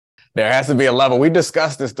There has to be a level. We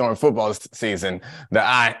discussed this during football season, the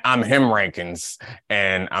I'm him rankings.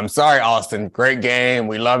 And I'm sorry, Austin, great game.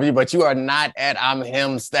 We love you, but you are not at I'm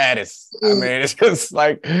him status. I mean, it's just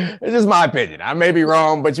my opinion. I may be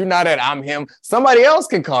wrong, but you're not at I'm him. Somebody else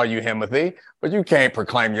can call you Himothy, but you can't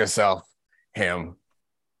proclaim yourself him.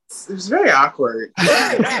 It was very awkward.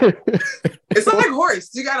 It's not like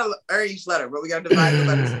Horace. You got to earn each letter, but we got to divide the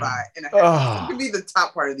letters by and a half. It could be the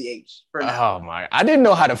top part of the H for now. Oh, my. I didn't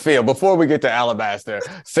know how to feel before we get to Alabaster,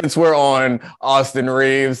 since we're on Austin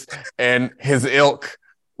Reaves and his ilk,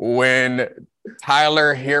 when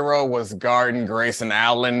Tyler Hero was guarding Grayson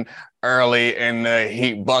Allen early in the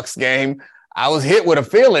Heat Bucks game. I was hit with a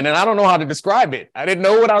feeling, and I don't know how to describe it. I didn't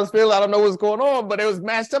know what I was feeling. I don't know what's going on, but it was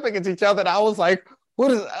matched up against each other, and I was like, what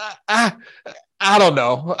is I don't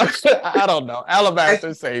know. I don't know.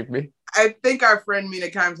 Alabaster saved me. I think our friend Mina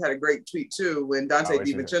Kimes had a great tweet too when Dante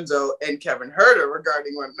DiVincenzo and Kevin Herter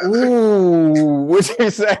regarding one another. Ooh, what'd she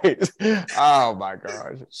say? Oh my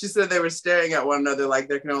gosh. She said they were staring at one another like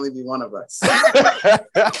there can only be one of us.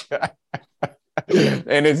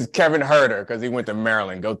 And it's Kevin Herter because he went to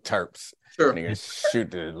Maryland. Go Terps. Sure. And he can shoot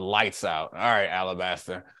the lights out. All right,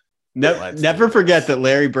 Alabaster. Never forget that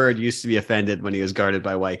Larry Bird used to be offended when he was guarded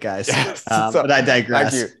by white guys. But I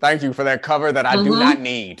digress. Thank you for that cover that I do not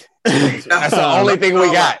need. That's the only thing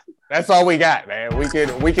we got. That's all we got, man.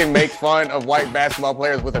 We can make fun of white basketball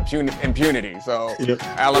players with impunity. So,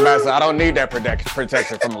 Alabaster, I don't need that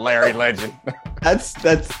protection from Larry Legend.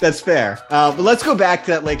 That's fair. But let's go back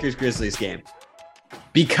to that Lakers-Grizzlies game.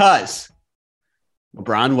 Because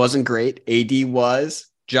LeBron wasn't great. AD was.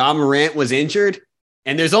 Ja Morant was injured.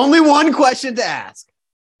 And there's only one question to ask.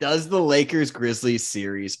 Does the Lakers-Grizzlies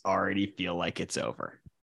series already feel like it's over?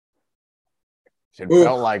 It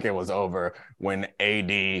felt like it was over when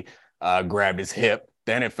AD grabbed his hip.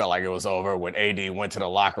 Then it felt like it was over when AD went to the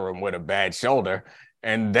locker room with a bad shoulder.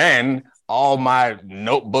 And then all my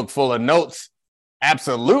notebook full of notes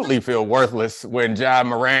absolutely feel worthless when Ja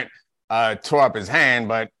Morant tore up his hand.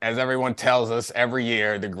 But as everyone tells us every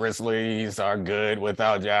year, the Grizzlies are good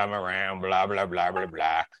without Ja Morant, blah, blah, blah, blah,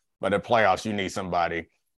 blah. But in playoffs, you need somebody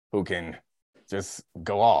who can just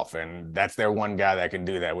go off. And that's their one guy that can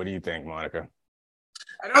do that. What do you think, Monica?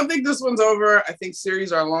 I don't think this one's over. I think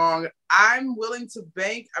series are long. I'm willing to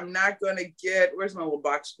bank. I'm not going to get, where's my little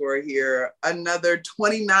box score here? Another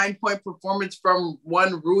 29-point performance from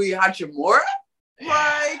one Rui Hachimura.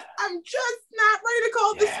 Like, I'm just not ready to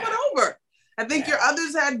call this one over. I think your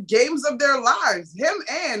others had games of their lives. Him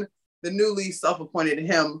and the newly self-appointed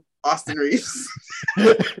him, Austin Reaves.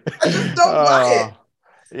 I just don't buy it.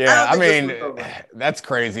 Yeah, I mean, that's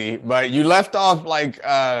crazy. But you left off like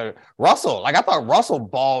Russell. Like I thought Russell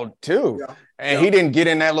balled too. Yeah. And he didn't get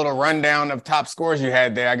in that little rundown of top scores you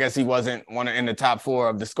had there. I guess he wasn't one in the top four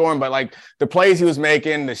of the scoring, but like the plays he was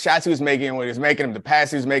making, the shots he was making, when he was making them, the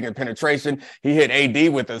pass he was making, the penetration, he hit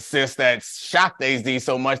AD with assists that shocked AD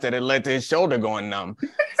so much that it led to his shoulder going numb.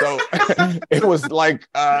 So it was like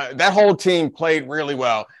that whole team played really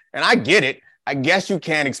well. And I get it. I guess you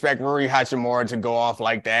can't expect Rui Hachimura to go off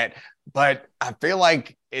like that, but I feel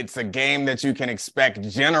like it's a game that you can expect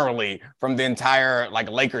generally from the entire like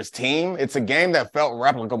Lakers team. It's a game that felt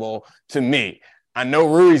replicable to me. I know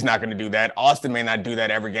Rui's not going to do that. Austin may not do that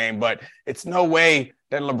every game, but it's no way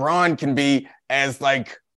that LeBron can be as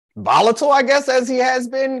like volatile, I guess, as he has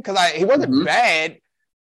been. Because he wasn't bad,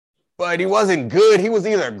 but he wasn't good. He was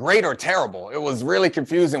either great or terrible. It was really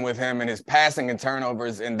confusing with him and his passing and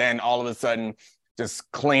turnovers. And then all of a sudden just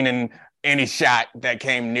cleaning any shot that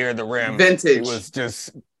came near the rim. Vintage. It was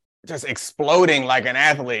just exploding like an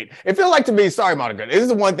athlete. It felt like to me, sorry, Monica, this is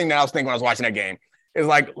the one thing that I was thinking when I was watching that game. Is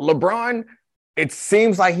like LeBron, it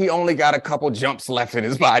seems like he only got a couple jumps left in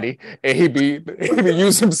his body, and he'd be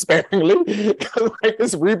using them sparingly. Like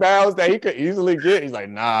his rebounds that he could easily get. He's like,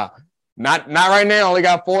 nah, not right now. Only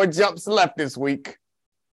got 4 jumps left this week.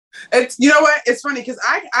 It's, you know what? It's funny because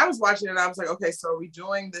I was watching it and I was like, okay, so are we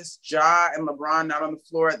doing this Ja and LeBron not on the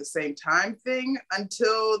floor at the same time thing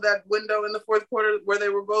until that window in the fourth quarter where they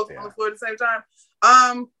were both on the floor at the same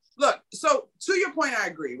time? Look, so to your point, I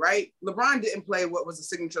agree, right? LeBron didn't play what was a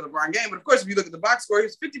signature LeBron game, but of course, if you look at the box score, he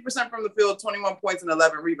was 50% from the field, 21 points and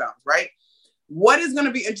 11 rebounds, right? What is going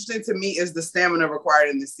to be interesting to me is the stamina required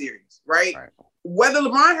in this series, right? Whether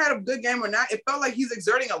LeBron had a good game or not, it felt like he's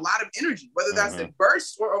exerting a lot of energy, whether that's in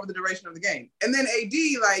bursts or over the duration of the game. And then AD,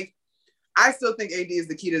 like, I still think AD is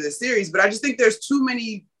the key to this series, but I just think there's too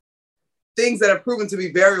many things that have proven to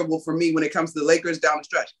be variable for me when it comes to the Lakers down the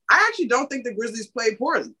stretch. I actually don't think the Grizzlies played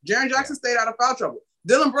poorly. Jaren Jackson stayed out of foul trouble.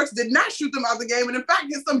 Dylan Brooks did not shoot them out the game and, in fact,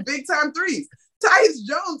 hit some big-time threes. Tyus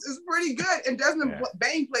Jones is pretty good, and Desmond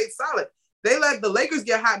Bane played solid. They let the Lakers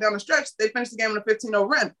get hot down the stretch. They finished the game in a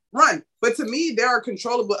 15-0 run. But to me, there are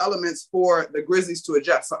controllable elements for the Grizzlies to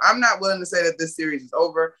adjust. So I'm not willing to say that this series is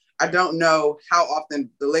over. I don't know how often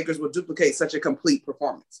the Lakers will duplicate such a complete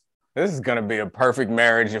performance. This is going to be a perfect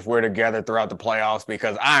marriage if we're together throughout the playoffs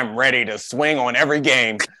because I'm ready to swing on every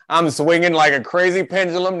game. I'm swinging like a crazy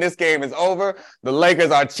pendulum. This game is over. The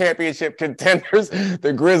Lakers are championship contenders.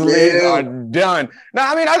 The Grizzlies are done. No,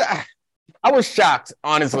 I mean, I was shocked,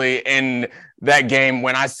 honestly, in that game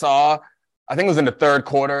when I saw, I think it was in the third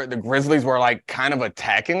quarter, the Grizzlies were like kind of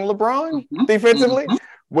attacking LeBron defensively,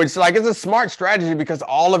 which like is a smart strategy because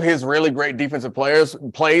all of his really great defensive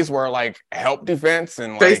plays were like help defense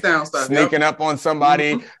and like sneaking up on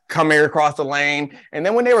somebody, coming across the lane. And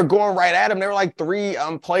then when they were going right at him, there were like 3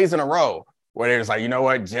 plays in a row where they was like, you know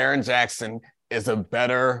what, Jaren Jackson is a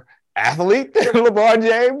better athlete than LeBron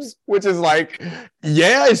James, which is like,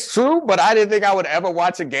 yeah, it's true, but I didn't think I would ever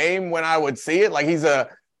watch a game when I would see it. Like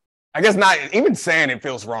I guess not even saying it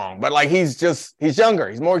feels wrong, but like he's younger,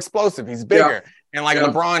 he's more explosive, he's bigger. And like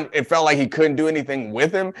LeBron, it felt like he couldn't do anything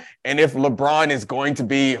with him. And if LeBron is going to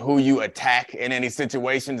be who you attack in any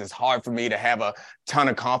situations, it's hard for me to have a ton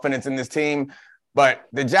of confidence in this team. But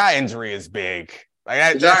the Ja injury is big.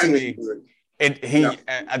 Like that to me,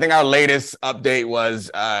 I think our latest update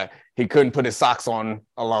was he couldn't put his socks on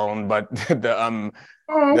alone, but the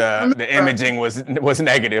imaging was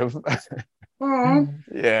negative.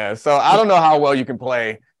 Yeah, so I don't know how well you can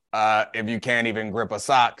play if you can't even grip a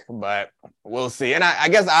sock, but we'll see. And I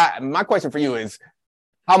guess my question for you is,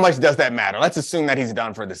 how much does that matter? Let's assume that he's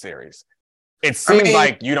done for the series. It seems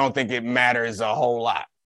like you don't think it matters a whole lot.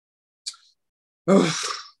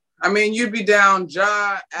 I mean, you'd be down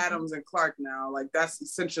Ja, Adams, and Clark now. Like, that's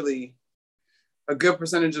essentially a good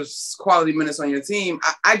percentage of quality minutes on your team.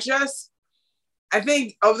 I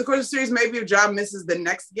think over the course of the series, maybe if Ja misses the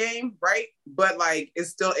next game, right? But, like, is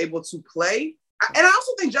still able to play. And I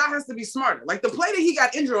also think Ja has to be smarter. Like, the play that he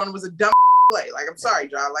got injured on was a dumb play. Like, I'm sorry,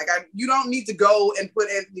 Ja. Like, you don't need to go and put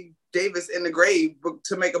Anthony Davis in the grave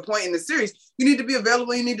to make a point in the series. You need to be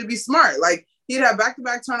available. You need to be smart. Like, he'd have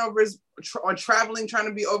back-to-back turnovers on traveling, trying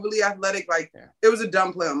to be overly athletic. Like, it was a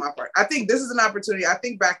dumb play on my part. I think this is an opportunity. I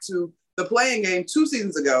think back to the playing game 2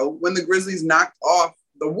 seasons ago when the Grizzlies knocked off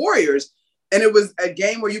the Warriors. And it was a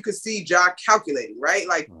game where you could see Ja calculating, right?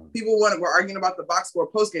 Like, people were arguing about the box score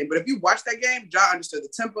post game. But if you watch that game, Ja understood the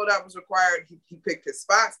tempo that was required. He picked his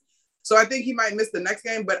spots. So I think he might miss the next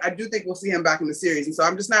game, but I do think we'll see him back in the series. And so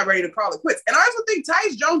I'm just not ready to call it quits. And I also think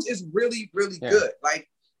Tyus Jones is really, really good. Like,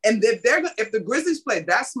 and if the Grizzlies play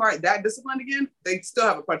that smart, that disciplined again, they still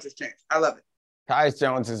have a puncher's chance. I love it. Tyus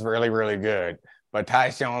Jones is really, really good. But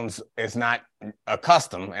Tyus Jones is not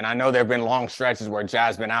accustomed, and I know there have been long stretches where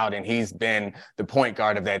Ja's been out and he's been the point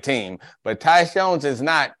guard of that team. But Tyus Jones is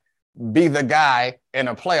not be the guy in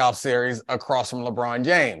a playoff series across from LeBron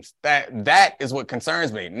James. That is what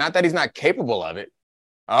concerns me. Not that he's not capable of it.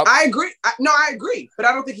 I agree. I agree, but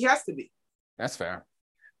I don't think he has to be. That's fair.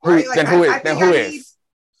 Right? Who is?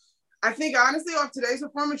 I think honestly, off today's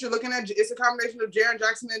performance, you're looking at it's a combination of Jaren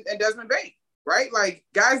Jackson and Desmond Bane. Right? Like,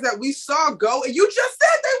 guys that we saw go, and you just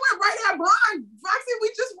said they went right at Bron. Foxy, we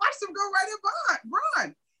just watched them go right at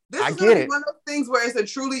Bron. This is going to be one of those things where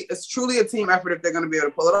it's truly a team effort if they're going to be able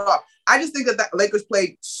to pull it off. I just think that the Lakers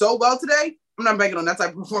played so well today. I'm not banking on that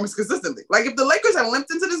type of performance consistently. Like, if the Lakers had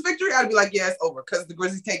limped into this victory, I'd be like, yeah, it's over because the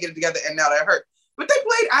Grizzlies can't get it together, and now they're hurt. But they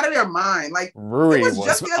played out of their mind. Like, Rui it was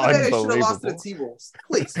just the other day they should have lost to the T-Wolves.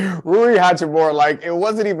 Please. Rui Hachimura, like, it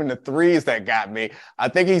wasn't even the threes that got me. I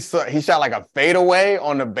think he shot like a fadeaway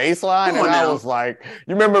on the baseline. I was like,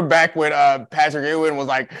 you remember back when Patrick Ewing was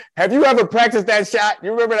like, have you ever practiced that shot?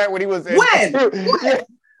 You remember that when he was in? When?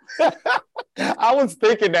 I was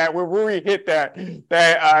thinking that when Rui hit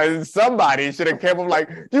that somebody should have kept him like,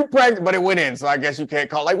 you practice, but it went in, so I guess you can't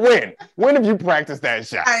call. Like, when have you practiced that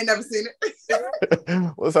shot? I ain't never seen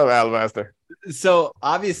it. What's up, Alabaster? So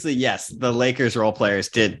obviously, yes, the Lakers role players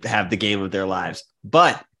did have the game of their lives,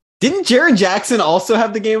 but didn't Jaren Jackson also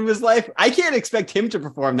have the game of his life? I can't expect him to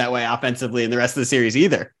perform that way offensively in the rest of the series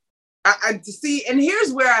either. I see, and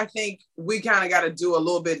here's where I think we kind of got to do a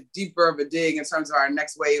little bit deeper of a dig in terms of our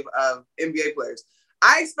next wave of NBA players.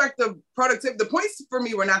 I expect the points for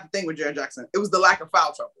me were not the thing with Jaren Jackson. It was the lack of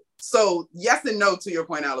foul trouble. So yes and no to your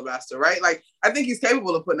point, Alabaster, right? Like, I think he's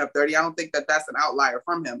capable of putting up 30. I don't think that that's an outlier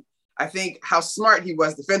from him. I think how smart he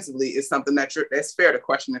was defensively is something that's fair to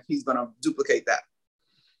question if he's going to duplicate that.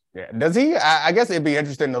 Yeah. Does he? I guess it'd be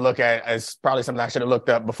interesting to look at. It's probably something I should have looked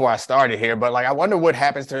up before I started here. But like, I wonder what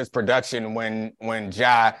happens to his production when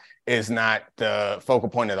Ja is not the focal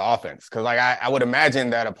point of the offense. Because like, I would imagine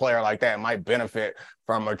that a player like that might benefit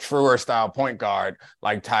from a truer style point guard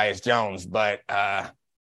like Tyus Jones. But yeah,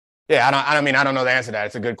 I don't know the answer to that.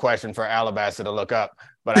 It's a good question for Alabaster to look up.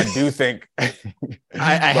 But I do think I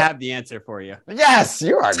have the answer for you. Yes,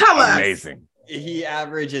 you are amazing. He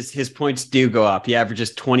averages, his points do go up. He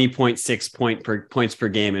averages 20.6 points per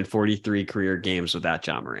game in 43 career games without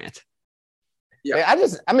Ja Morant. Yeah,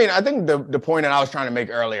 I think the point that I was trying to make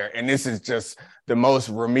earlier, and this is just the most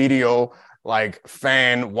remedial, like,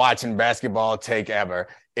 fan watching basketball take ever,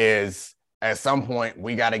 is at some point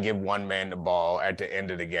we got to give one man the ball at the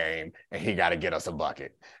end of the game, and he got to get us a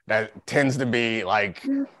bucket. That tends to be like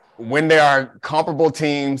when there are comparable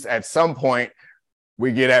teams, at some point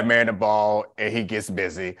we get that man the ball and he gets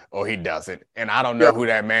busy or he doesn't. And I don't know who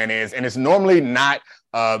that man is. And it's normally not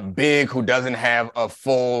big who doesn't have a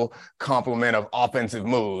full complement of offensive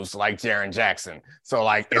moves like Jaren Jackson. So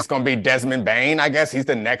like it's going to be Desmond Bane. I guess he's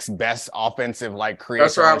the next best offensive like creator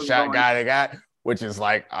shot guy they got, which is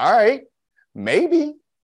like, all right, maybe.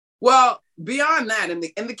 Well, beyond that, in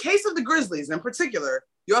the case of the Grizzlies in particular,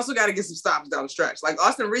 you also got to get some stops down the stretch. Like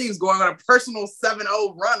Austin Reeves going on a personal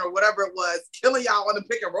 7-0 run or whatever it was, killing y'all on the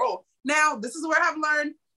pick and roll. Now, this is where I've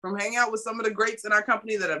learned from hanging out with some of the greats in our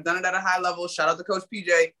company that have done it at a high level. Shout out to Coach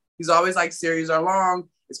PJ. He's always like, series are long.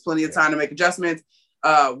 It's plenty of time to make adjustments.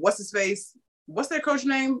 What's his face? What's their coach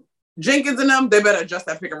name? Jenkins and them, they better adjust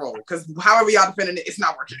that pick and roll because however y'all defending it, it's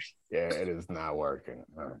not working. Yeah, it is not working.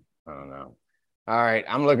 I don't know. All right,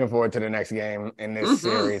 I'm looking forward to the next game in this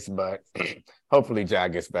series, but hopefully Ja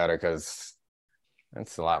gets better because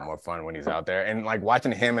it's a lot more fun when he's out there. And like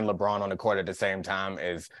watching him and LeBron on the court at the same time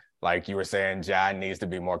is, like you were saying, Ja needs to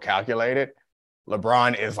be more calculated.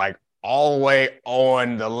 LeBron is like all the way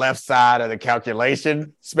on the left side of the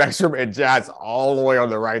calculation spectrum, and Ja's all the way on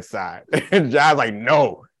the right side. And Ja's like,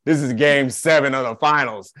 no, this is game 7 of the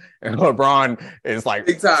finals. And LeBron is like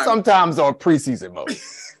sometimes on preseason mode.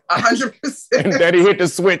 100%. And then he hit the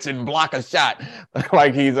switch and block a shot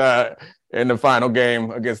like he's in the final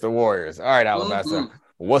game against the Warriors. All right, Alabaster,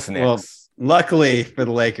 what's next? Well, luckily for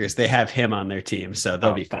the Lakers, they have him on their team, so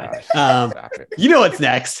they'll be fine. You know what's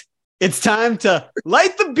next? It's time to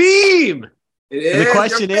light the beam. It is. And the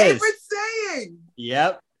question your favorite is, saying.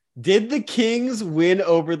 Yep. Did the Kings win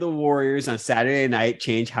over the Warriors on Saturday night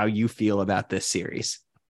change how you feel about this series?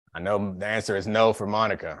 I know the answer is no for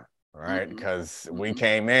Monica. Right, because we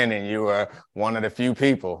came in and you were one of the few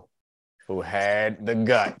people who had the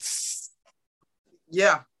guts.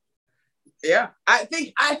 Yeah. I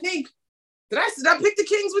think. Did I pick the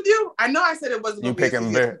Kings with you? I know I said it wasn't. You pick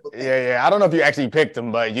them. Yeah. I don't know if you actually picked them,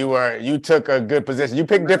 but you took a good position. You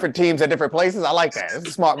picked different teams at different places. I like that. It's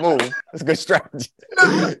a smart move. It's a good strategy.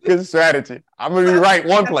 Good strategy. I'm gonna be right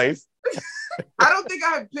one place. I don't think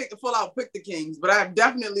I have picked the Kings, but I've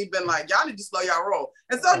definitely been like, y'all need to slow y'all roll.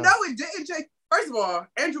 And so, no, it didn't change. First of all,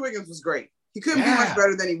 Andrew Wiggins was great. He couldn't be much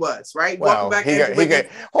better than he was, right? Well, welcome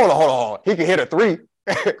back, hold on. He could hit a 3.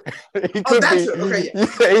 He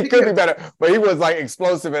could be better, but he was like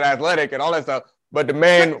explosive and athletic and all that stuff. But the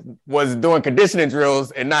man was doing conditioning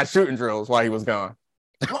drills and not shooting drills while he was gone.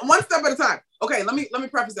 One step at a time. Okay, let me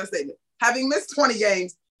preface that statement. Having missed 20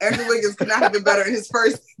 games, Andrew Wiggins could not have been better in his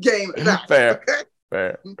first game back.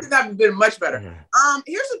 Fair. He could not have been much better.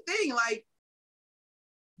 Here's the thing, like,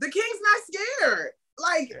 the Kings not scared.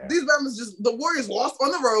 Like, these members the Warriors lost on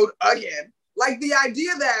the road again. Like, the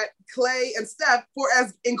idea that Clay and Steph, for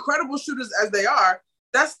as incredible shooters as they are,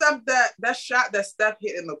 that shot that Steph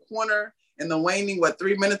hit in the corner in the waning,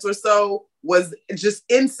 3 minutes or so, was just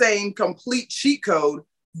insane, complete cheat code.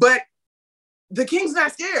 But the Kings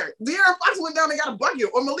not scared. De'Aaron Fox went down and got a bucket,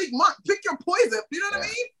 or Malik Monk. Pick your poison. You know what I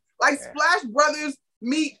mean? Like Splash Brothers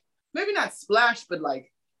meet, maybe not Splash, but like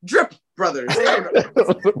Drip Brothers.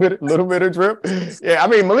 A little bit of drip. Yeah, I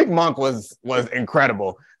mean, Malik Monk was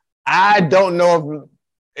incredible. I don't know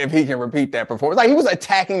if he can repeat that performance. Like, he was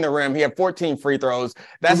attacking the rim. He had 14 free throws.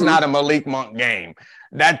 That's not a Malik Monk game.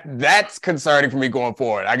 That's concerning for me going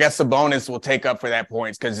forward. I guess Sabonis will take up for that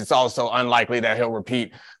points because it's also unlikely that he'll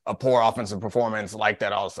repeat a poor offensive performance like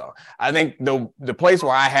that also. I think the place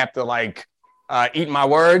where I have to eat my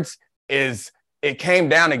words is it came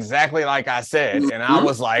down exactly like I said. And I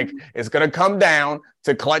was like, it's going to come down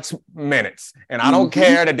to clutch minutes. And I don't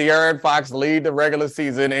care that De'Aaron Fox lead the regular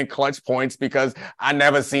season in clutch points because I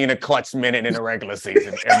never seen a clutch minute in a regular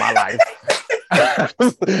season in my life.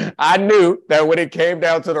 I knew that when it came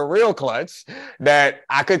down to the real clutch, that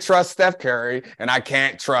I could trust Steph Curry and I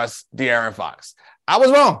can't trust De'Aaron Fox. I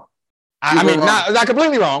was wrong. I mean, not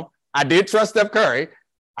completely wrong. I did trust Steph Curry.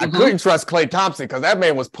 I couldn't trust Klay Thompson because that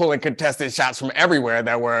man was pulling contested shots from everywhere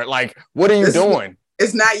that were like, what are you doing?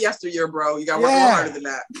 It's not yesteryear, bro. You got to work a little harder than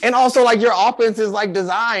that. And also, like, your offense is like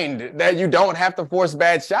designed that you don't have to force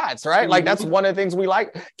bad shots, right? Like, that's one of the things we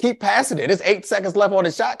like. Keep passing it. It's 8 seconds left on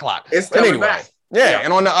the shot clock. It's coming back. Yeah.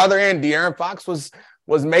 And on the other end, De'Aaron Fox was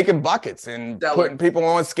making buckets and putting people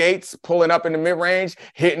on skates, pulling up in the mid-range,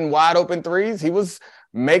 hitting wide open threes. He was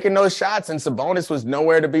making those shots, and Sabonis was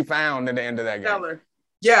nowhere to be found at the end of that game.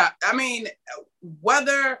 Yeah, I mean,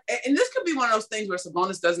 and this could be one of those things where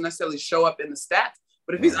Sabonis doesn't necessarily show up in the stats,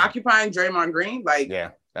 but if he's occupying Draymond Green, like,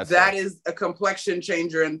 that is a complexion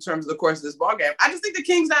changer in terms of the course of this ball game. I just think the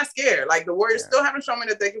Kings not scared. Like, the Warriors still haven't shown me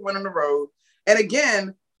that they can win on the road. And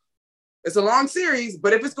again, it's a long series,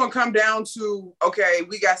 but if it's going to come down to, okay,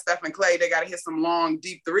 we got Steph and Klay, they got to hit some long,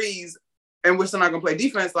 deep threes, and we're still not going to play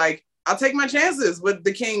defense, like, I'll take my chances with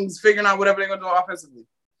the Kings figuring out whatever they're going to do offensively.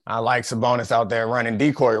 I like Sabonis out there running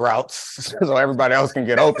decoy routes so everybody else can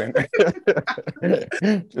get open.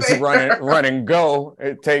 Just run and go,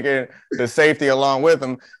 taking the safety along with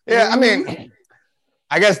them. Yeah, I mean,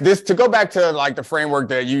 I guess to go back to like the framework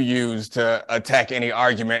that you used to attack any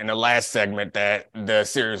argument in the last segment that the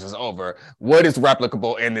series is over, what is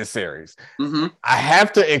replicable in this series? I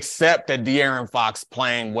have to accept that De'Aaron Fox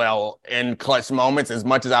playing well in clutch moments, as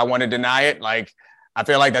much as I want to deny it. Like, I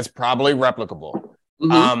feel like that's probably replicable.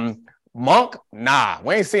 Monk, nah,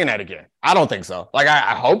 we ain't seeing that again. I don't think so. Like,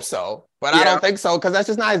 I hope so, but I don't think so, because that's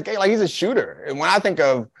just not his game. Like, he's a shooter. And when I think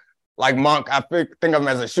of like Monk, I think of him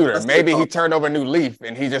as a shooter. Maybe he turned over a new leaf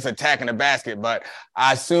and he's just attacking the basket, but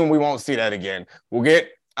I assume we won't see that again. We'll get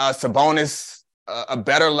Sabonis, a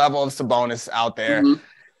better level of Sabonis out there.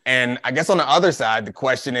 And I guess on the other side, the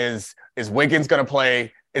question is Wiggins going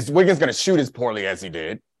to shoot as poorly as he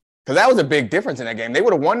did? Because that was a big difference in that game. They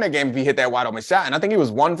would have won that game if he hit that wide open shot. And I think he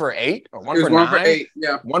was 1 for 8 or 1 for 9. 1 for 8,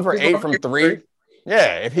 yeah. 1 for 8 from 3.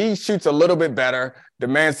 Yeah, if he shoots a little bit better,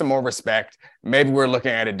 demands some more respect, maybe we're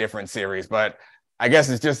looking at a different series. But I guess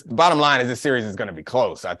it's just, the bottom line is this series is going to be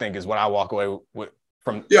close, I think, is what I walk away with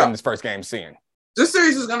from this first game seeing. This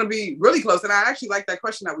series is going to be really close. And I actually like that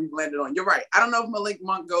question that we've landed on. You're right. I don't know if Malik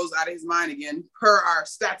Monk goes out of his mind again. Per our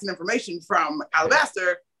stats and information from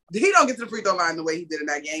Alabaster, he don't get to the free throw line the way he did in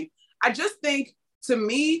that game. I just think, to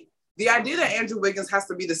me, the idea that Andrew Wiggins has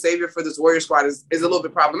to be the savior for this Warrior squad is a little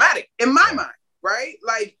bit problematic in my mind, right?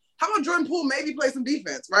 Like, how about Jordan Poole maybe play some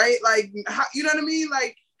defense, right? Like, you know what I mean?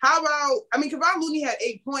 Like, how about, Kevon Looney had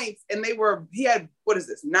 8 points and he had,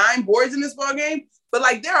 9 boards in this ball game? But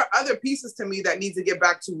like, there are other pieces to me that need to get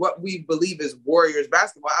back to what we believe is Warriors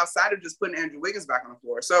basketball outside of just putting Andrew Wiggins back on the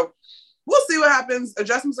floor. So we'll see what happens.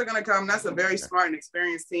 Adjustments are going to come. That's a very smart and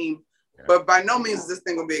experienced team. But by no means is this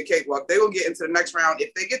thing going to be a cakewalk. They will get into the next round,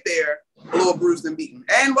 if they get there, a little bruised and beaten.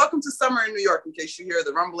 And welcome to summer in New York, in case you hear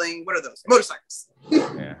the rumbling. What are those? Motorcycles.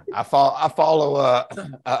 Yeah, I follow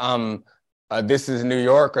This Is New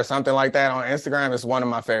York or something like that on Instagram. It's one of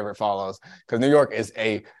my favorite follows because New York is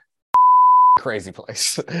a crazy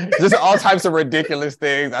place. Just all types of ridiculous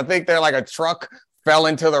things. I think they're like a truck fell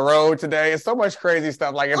into the road today. It's so much crazy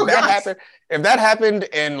stuff. Like, if that happened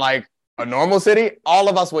in like a normal city, all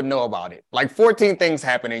of us would know about it. Like, 14 things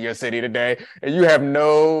happen in your city today, and you have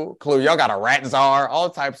no clue. Y'all got a rat czar, all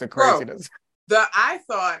types of craziness. I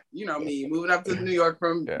thought, you know me, moving up to New York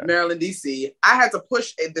from Maryland, D.C., I had to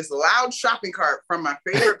push this loud shopping cart from my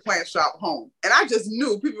favorite plant shop home. And I just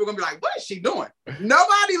knew people were going to be like, what is she doing?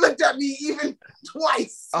 Nobody looked at me even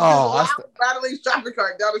twice. Oh, rattling shopping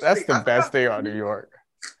cart down the street. That's the best thing on New York.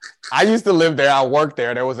 I used to live there. I worked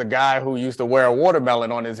there. There was a guy who used to wear a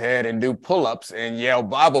watermelon on his head and do pull-ups and yell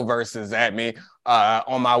Bible verses at me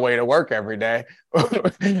on my way to work every day.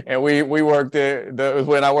 And we worked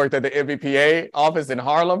when I worked at the MVPA office in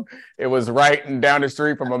Harlem. It was right down the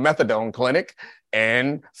street from a methadone clinic.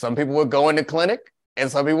 And some people would go in the clinic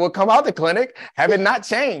and some people would come out the clinic, have it not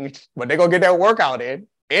changed, but they're going to get that workout in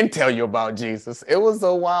and tell you about Jesus. It was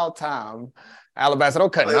a wild time. Alabaster,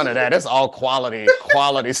 don't cut none of that. It's all quality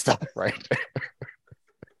stuff right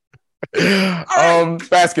there.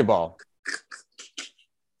 Basketball.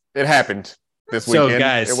 It happened this weekend. So,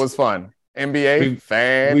 guys, it was fun. NBA,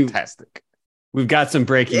 fantastic. We've got some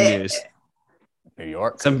breaking news. New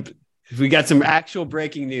York. We got some actual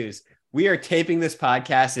breaking news. We are taping this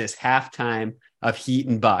podcast as halftime of Heat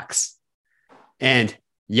and Bucks. And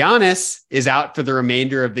Giannis is out for the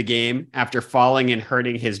remainder of the game after falling and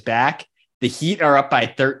hurting his back. The Heat are up by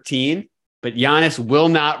 13, but Giannis will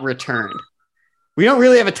not return. we don't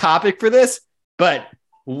really have a topic for this, but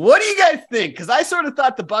what do you guys think? Because I sort of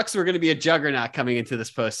thought the Bucks were going to be a juggernaut coming into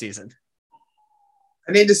this postseason.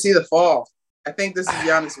 I need to see the fall. I think this is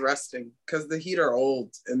Giannis resting because the Heat are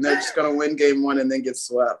old and they're just going to win game one and then get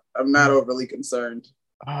swept. I'm not overly concerned.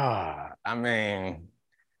 I mean,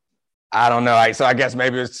 I don't know. So I guess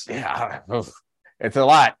maybe it's a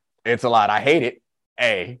lot. It's a lot. I hate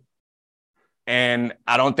it. And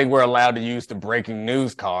I don't think we're allowed to use the breaking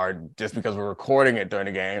news card just because we're recording it during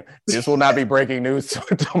the game. This will not be breaking news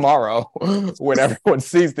tomorrow when everyone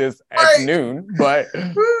sees this at noon. But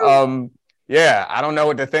yeah, I don't know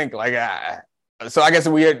what to think. So I guess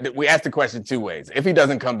we asked the question two ways. If he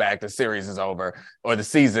doesn't come back, the series is over, or the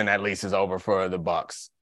season at least is over for the Bucks.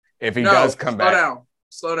 If he does come back,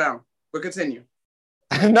 slow down. But continue.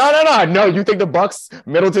 No. You think the Bucks,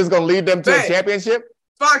 Middleton's gonna lead them to a championship?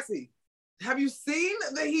 Foxy, have you seen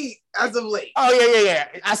the Heat as of late? Oh yeah.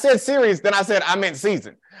 I said series, then I said I meant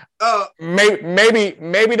season.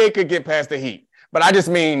 Maybe they could get past the Heat, but I just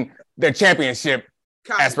mean their championship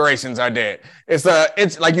aspirations are dead.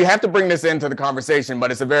 It's like you have to bring this into the conversation,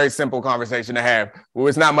 but it's a very simple conversation to have. Well,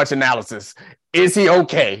 it's not much analysis. Is he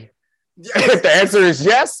okay? Yes. If the answer is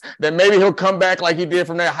yes, then maybe he'll come back like he did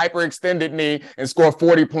from that hyperextended knee and score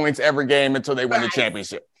 40 points every game until they win the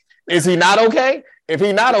championship. Is he not okay? If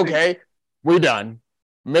he's not okay, we're done.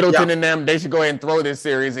 Middleton and them, they should go ahead and throw this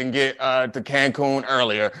series and get to Cancun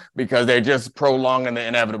earlier because they're just prolonging the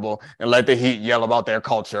inevitable and let the Heat yell about their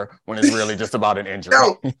culture when it's really just about an injury.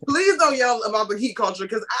 No, please don't yell about the Heat culture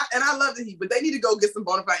because I love the Heat, but they need to go get some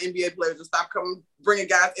bona fide NBA players and stop bringing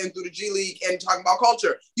guys in through the G League and talking about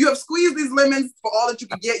culture. You have squeezed these lemons for all that you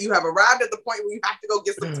can get. You have arrived at the point where you have to go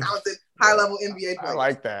get some talented high-level NBA players. I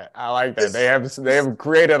like that. They have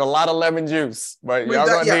created a lot of lemon juice, but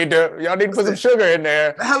y'all need to put some sugar in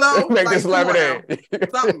there. Hello, make this lemonade.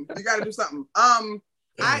 Something you got to do something. Oh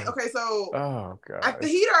god, the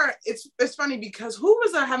Heat are. It's funny because who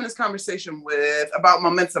was I having this conversation with about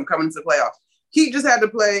momentum coming into the playoffs? Heat just had to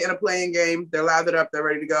play in a playing game. They're lathered up. They're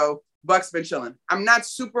ready to go. Bucks been chilling. I'm not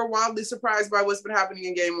super wildly surprised by what's been happening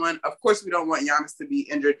in game one. Of course, we don't want Giannis to be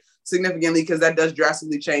injured significantly because that does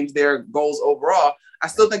drastically change their goals overall. I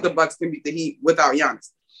still think the Bucks can beat the Heat without Giannis.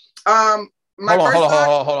 Hold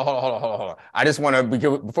on. I just want to,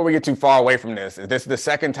 before we get too far away from this, this is the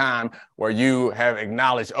second time where you have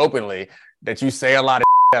acknowledged openly that you say a lot of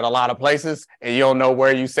at a lot of places and you don't know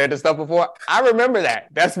where you said the stuff before. I remember that.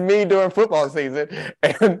 That's me during football season.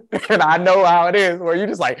 And I know how it is where you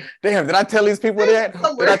just like, damn, did I tell these people that?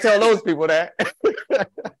 Did I tell those people that?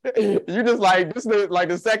 You just like, this is like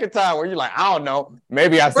the second time where you're like, I don't know.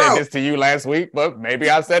 Maybe I said this to you last week, but maybe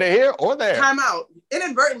I said it here or there. Time out.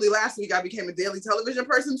 Inadvertently last week, I became a daily television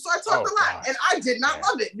person. So I talked a lot and I did not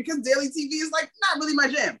love it because daily TV is like not really my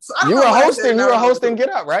jam. So I don't know. You were hosting Get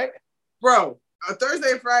Up, right? Bro.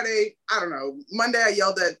 Thursday and Friday, I don't know. Monday, I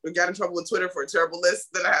got in trouble with Twitter for a terrible list.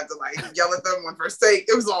 Then I had to like yell at them on first take.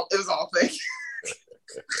 It was all fake.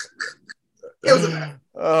 It was a mess.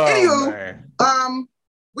 Anywho,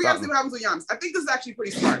 we got to see what happens with Giannis. I think this is actually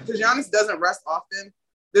pretty smart because Giannis doesn't rest often.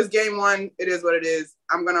 This game one, it is what it is.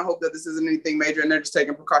 I'm gonna hope that this isn't anything major and they're just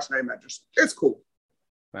taking precautionary measures. It's cool.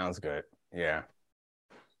 Sounds good. Yeah.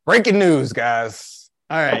 Breaking news, guys.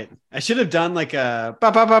 All right. I should have done like a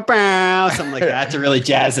something like that to really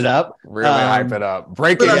jazz it up. Really hype it up.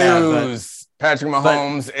 Breaking news. Patrick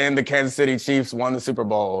Mahomes and the Kansas City Chiefs won the Super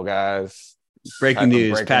Bowl, guys. Breaking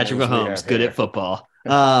news. Patrick Mahomes, good at football.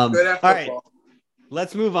 Good at football. All right.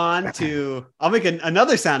 Let's move on to, I'll make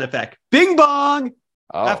another sound effect. Bing bong.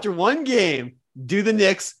 Oh. After one game, do the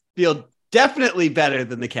Knicks feel definitely better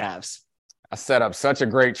than the Cavs? I set up such a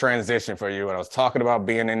great transition for you when I was talking about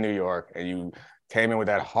being in New York and you came in with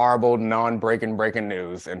that horrible non-breaking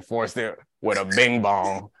news and forced it with a bing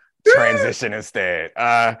bong transition instead.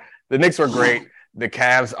 The Knicks were great. The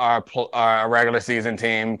Cavs are a regular season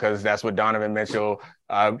team because that's what Donovan Mitchell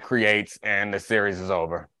creates, and the series is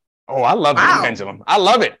over. Oh, I love the pendulum. I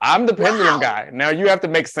love it. I'm the pendulum guy. Now you have to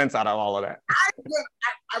make sense out of all of that.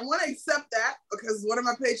 I want to accept that because one of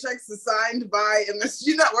my paychecks is signed by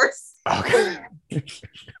MSG Networks. Okay.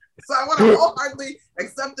 So I want to wholeheartedly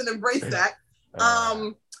accept and embrace that.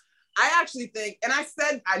 I actually think, and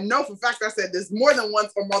I know for a fact I said this more than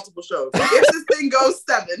once on multiple shows. If this thing goes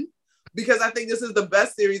 7, because I think this is the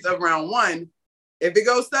best series of round 1, if it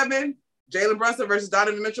goes 7, Jalen Brunson versus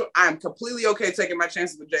Donovan Mitchell, I'm completely okay taking my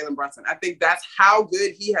chances with Jalen Brunson. I think that's how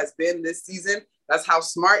good he has been this season. That's how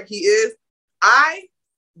smart he is. I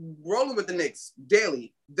rolling with the Knicks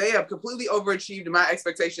daily. They have completely overachieved my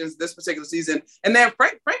expectations this particular season. And then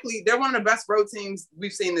frankly, they're one of the best road teams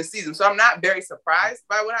we've seen this season. So I'm not very surprised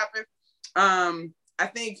by what happened. I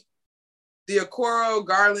think the Okoro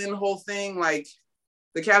Garland whole thing, like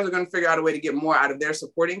the Cavs are going to figure out a way to get more out of their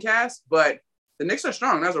supporting cast, but the Knicks are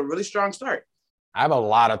strong. That was a really strong start. I have a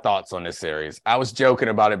lot of thoughts on this series. I was joking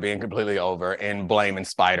about it being completely over and blaming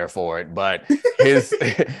Spider for it, but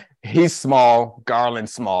he's small,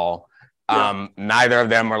 Garland's small. Yeah. Neither of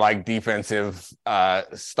them are like defensive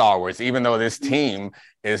stalwarts, even though this team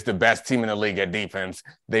is the best team in the league at defense.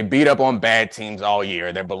 They beat up on bad teams all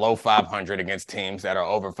year. They're below 500 against teams that are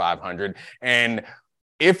over 500. And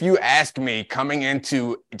if you ask me, coming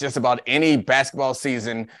into just about any basketball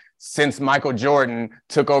season since Michael Jordan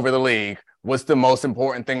took over the league, what's the most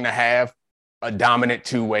important thing to have? A dominant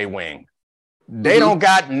two-way wing. They don't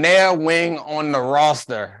got Nair Wing on the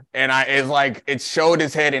roster. And it's like it showed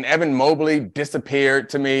his head, and Evan Mobley disappeared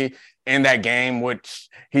to me in that game, which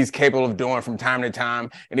he's capable of doing from time to time.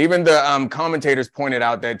 And even the commentators pointed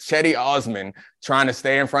out that Cedi Osman trying to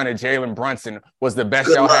stay in front of Jalen Brunson was the best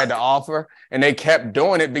y'all had to offer. And they kept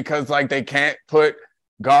doing it because like they can't put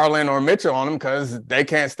Garland or Mitchell on them because they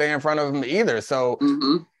can't stay in front of them either. So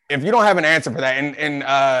if you don't have an answer for that,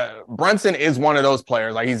 and Brunson is one of those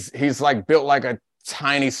players, like he's like built like a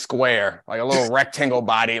tiny square, like a little rectangle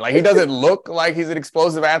body. Like he doesn't look like he's an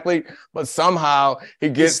explosive athlete, but somehow he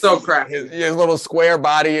gets his little square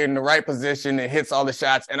body in the right position and hits all the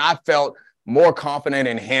shots. And I felt more confident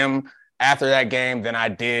in him after that game than I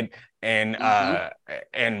did in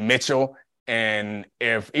Mitchell. And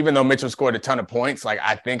even though Mitchell scored a ton of points, like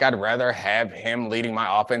I think I'd rather have him leading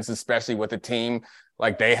my offense, especially with a team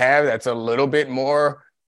like they have that's a little bit more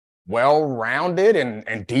well-rounded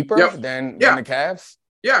and deeper than the Cavs.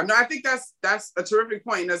 Yeah, no, I think that's a terrific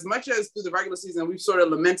point. And as much as through the regular season, we've sort of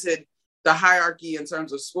lamented the hierarchy in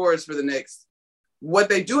terms of scores for the Knicks, what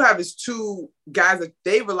they do have is two guys that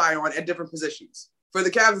they rely on at different positions. For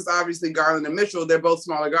the Cavs, it's obviously Garland and Mitchell. They're both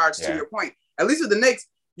smaller guards, to your point. At least with the Knicks,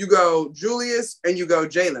 you go Julius and you go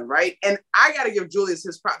Jalen, right? And I got to give Julius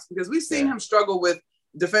his props because we've seen him struggle with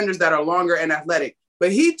defenders that are longer and athletic.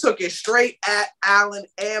 But he took it straight at Allen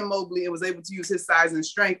and Mobley and was able to use his size and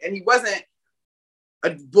strength. And he wasn't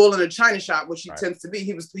a bull in a china shop, which he tends to be.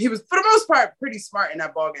 He was, for the most part, pretty smart in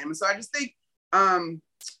that ball game. And so I just think,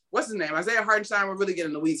 what's his name? Isaiah Hartenstein, we're really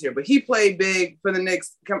getting the weeds here. But he played big for the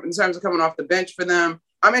Knicks in terms of coming off the bench for them.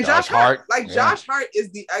 I mean, Josh Hart. Josh Hart is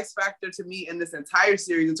the X factor to me in this entire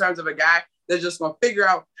series in terms of a guy that's just going to figure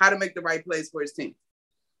out how to make the right plays for his team.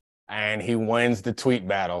 And he wins the tweet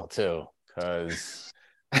battle, too, because...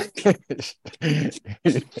 if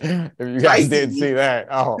you guys didn't see that,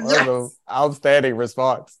 that was an outstanding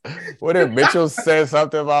response. What if Mitchell said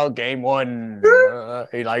something about game one?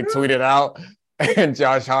 He like tweeted out, and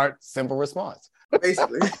Josh Hart, simple response.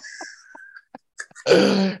 Basically.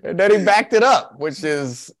 And then he backed it up, which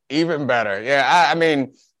is even better. Yeah, I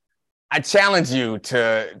mean, I challenge you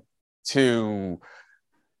to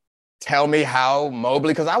tell me how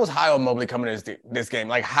Mobley, because I was high on Mobley coming into this game,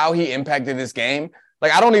 like how he impacted this game.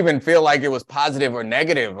 Like, I don't even feel like it was positive or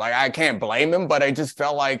negative. Like, I can't blame him, but I just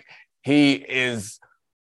felt like he is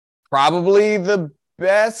probably the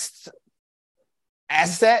best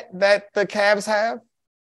asset that the Cavs have.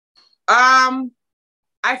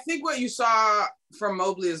 I think what you saw from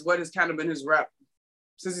Mobley is what has kind of been his rep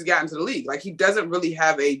since he's gotten to the league. Like, he doesn't really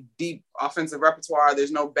have a deep offensive repertoire.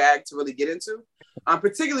 There's no bag to really get into,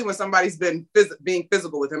 particularly when somebody's been being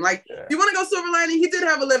physical with him. Like, you want to go silver lining? He did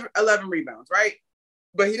have 11 rebounds, right?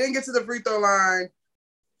 But he didn't get to the free throw line.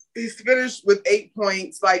 He's finished with 8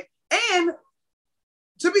 points. And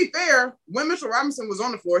to be fair, when Mitchell Robinson was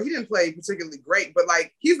on the floor, he didn't play particularly great, but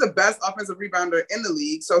he's the best offensive rebounder in the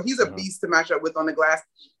league. So he's a beast to match up with on the glass.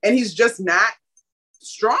 And he's just not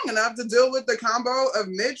strong enough to deal with the combo of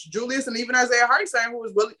Mitch, Julius, and even Isaiah Hartenstein,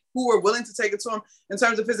 who were willing to take it to him in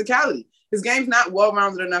terms of physicality. His game's not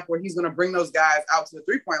well-rounded enough where he's going to bring those guys out to the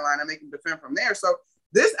three-point line and make them defend from there. So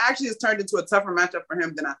this actually has turned into a tougher matchup for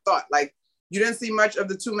him than I thought. Like, you didn't see much of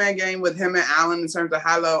the two-man game with him and Allen in terms of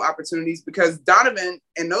high-low opportunities because Donovan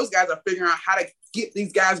and those guys are figuring out how to get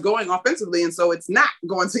these guys going offensively, and so it's not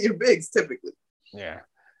going to your bigs typically. Yeah.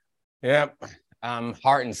 Yep.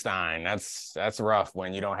 Hartenstein. That's rough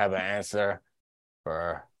when you don't have an answer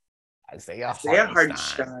for Isaiah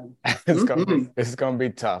Hartenstein. It's gonna be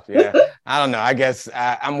tough. Yeah. I don't know. I guess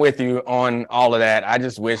I'm with you on all of that. I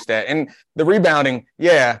just wish that, and the rebounding, he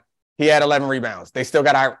had 11 rebounds. They still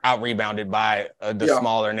got out rebounded by the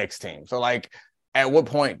smaller Knicks team. So at what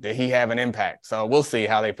point did he have an impact? So we'll see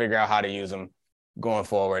how they figure out how to use him going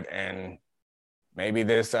forward. And maybe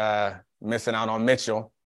this missing out on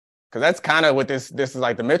Mitchell, because that's kind of what this is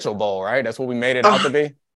like, the Mitchell Bowl, right? That's what we made it out to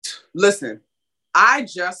be. Listen, I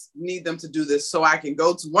just need them to do this so I can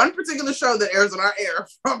go to one particular show that airs on our air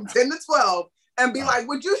from 10 to 12 and be like,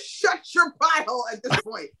 would you shut your pie hole at this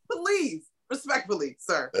point? Please, respectfully,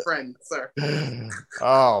 sir, friend, sir.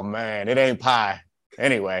 Oh, man, it ain't pie.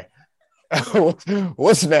 Anyway,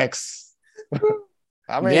 what's next?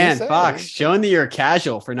 I mean, man, Fox, showing that you're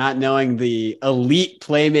casual for not knowing the elite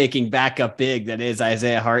playmaking backup big that is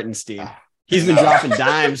Isaiah Hartenstein. He's been dropping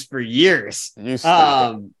dimes for years. You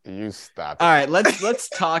stop it. You stop it. All right, let's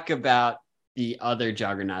talk about the other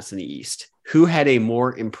juggernauts in the East. Who had a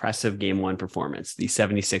more impressive game one performance, the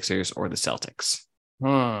 76ers or the Celtics?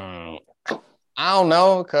 I don't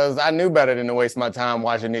know, because I knew better than to waste my time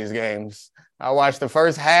watching these games. I watched the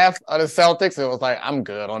first half of the Celtics. It was like, I'm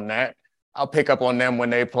good on that. I'll pick up on them when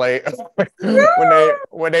they play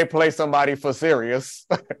when they play somebody for serious,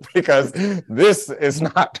 because this is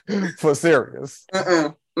not for serious.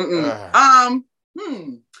 All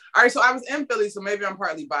right, so I was in Philly, so maybe I'm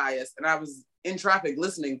partly biased, and I was in traffic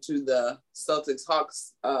listening to the Celtics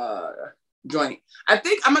Hawks joint. I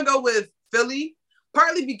think I'm gonna go with Philly,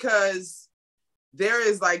 partly because there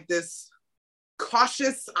is like this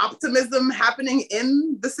cautious optimism happening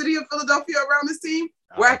in the city of Philadelphia around this team,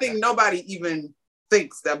 where I think nobody even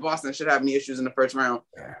thinks that Boston should have any issues in the first round.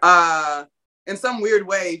 In some weird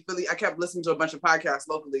way, Philly, I kept listening to a bunch of podcasts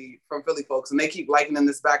locally from Philly folks, and they keep likening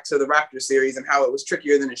this back to the Raptors series and how it was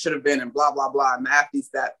trickier than it should have been and blah, blah, blah, and the athletes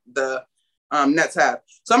that the Nets have.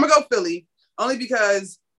 So I'm going to go Philly, only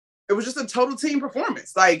because it was just a total team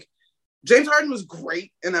performance. Like, James Harden was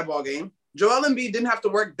great in that ball game. Joel Embiid didn't have to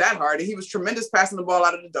work that hard, and he was tremendous passing the ball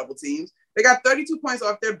out of the double teams. They got 32 points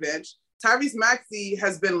off their bench. Tyrese Maxey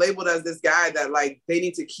has been labeled as this guy that, like, they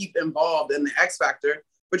need to keep involved in the X factor.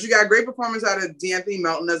 But you got great performance out of De'Anthony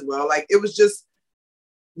Melton as well. Like, it was just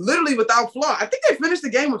literally without flaw. I think they finished the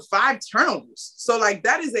game with 5 turnovers. So, like,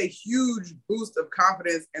 that is a huge boost of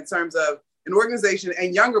confidence in terms of an organization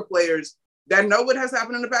and younger players that know what has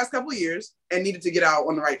happened in the past couple of years and needed to get out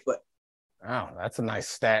on the right foot. Oh, that's a nice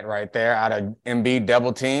stat right there. Out of Embiid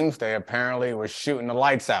double teams, they apparently were shooting the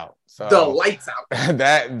lights out. So the lights out.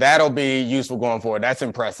 That'll be useful going forward. That's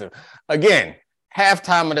impressive. Again,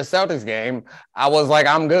 halftime of the Celtics game, I was like,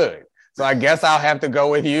 I'm good. So I guess I'll have to go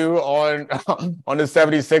with you on the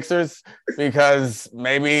 76ers, because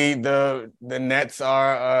maybe the Nets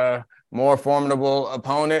are a more formidable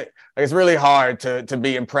opponent. Like, it's really hard to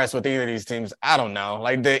be impressed with either of these teams. I don't know.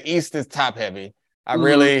 Like, the East is top heavy. I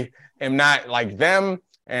really am not like them.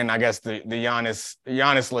 And I guess the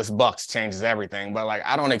Giannis-less Bucks changes everything. But, like,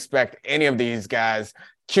 I don't expect any of these guys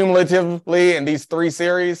cumulatively in these 3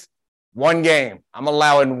 series, one game. I'm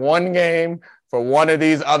allowing one game for one of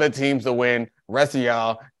these other teams to win. Rest of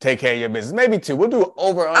y'all take care of your business. Maybe 2. We'll do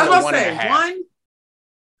over under 1.5.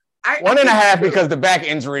 1.5 because the back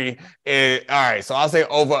injury is all right. So I'll say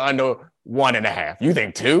over under 1.5. You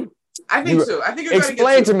think 2? I think so. I think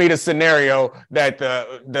explain to me the scenario that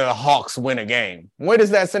the Hawks win a game. What is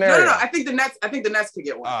that scenario? No. I think the Nets could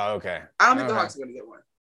get one. Oh, okay. I don't think the Hawks are going to get one.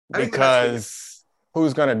 Because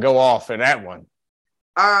who's going to go off in that one?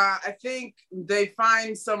 I think they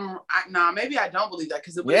find some. Maybe I don't believe that,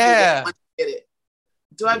 because it would get it.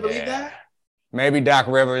 Do I believe that? Maybe Doc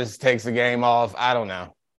Rivers takes the game off. I don't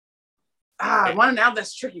know. 1.5.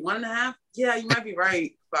 That's tricky. 1.5. Yeah, you might be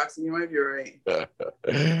right, Foxy. You might be right.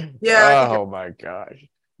 Yeah. Oh my gosh,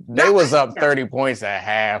 they was up 30 points at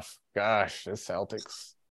half. Gosh, the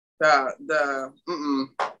Celtics. And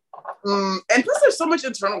plus, there's so much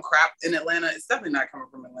internal crap in Atlanta. It's definitely not coming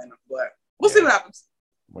from Atlanta, but we'll see what happens.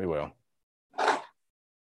 We will.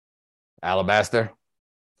 Alabaster.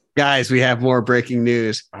 Guys, we have more breaking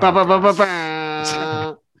news. This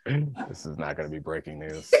is not going to be breaking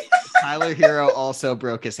news. Tyler Hero also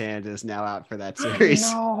broke his hand and is now out for that series.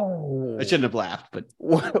 No. I shouldn't have laughed, but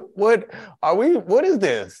what are we? What is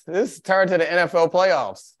this? This turned to the NFL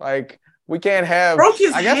playoffs. Like, we can't have broke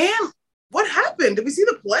his hand. What happened? Did we see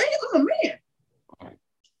the play? Oh man,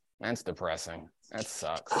 that's depressing. That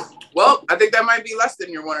sucks. Well, I think that might be less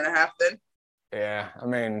than your 1.5 then. Yeah, I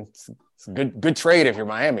mean, it's a good trade if you're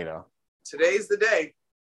Miami though. Today's the day.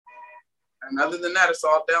 And other than that, it's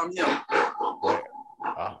all downhill.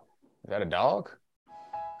 Oh, is that a dog?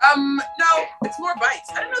 No, it's more bites.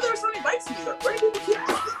 I didn't know there were so many bites in New York. Where do people keep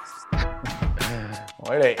these things?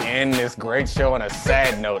 Way to end this great show on a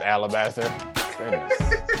sad note, Alabaster. Goodness.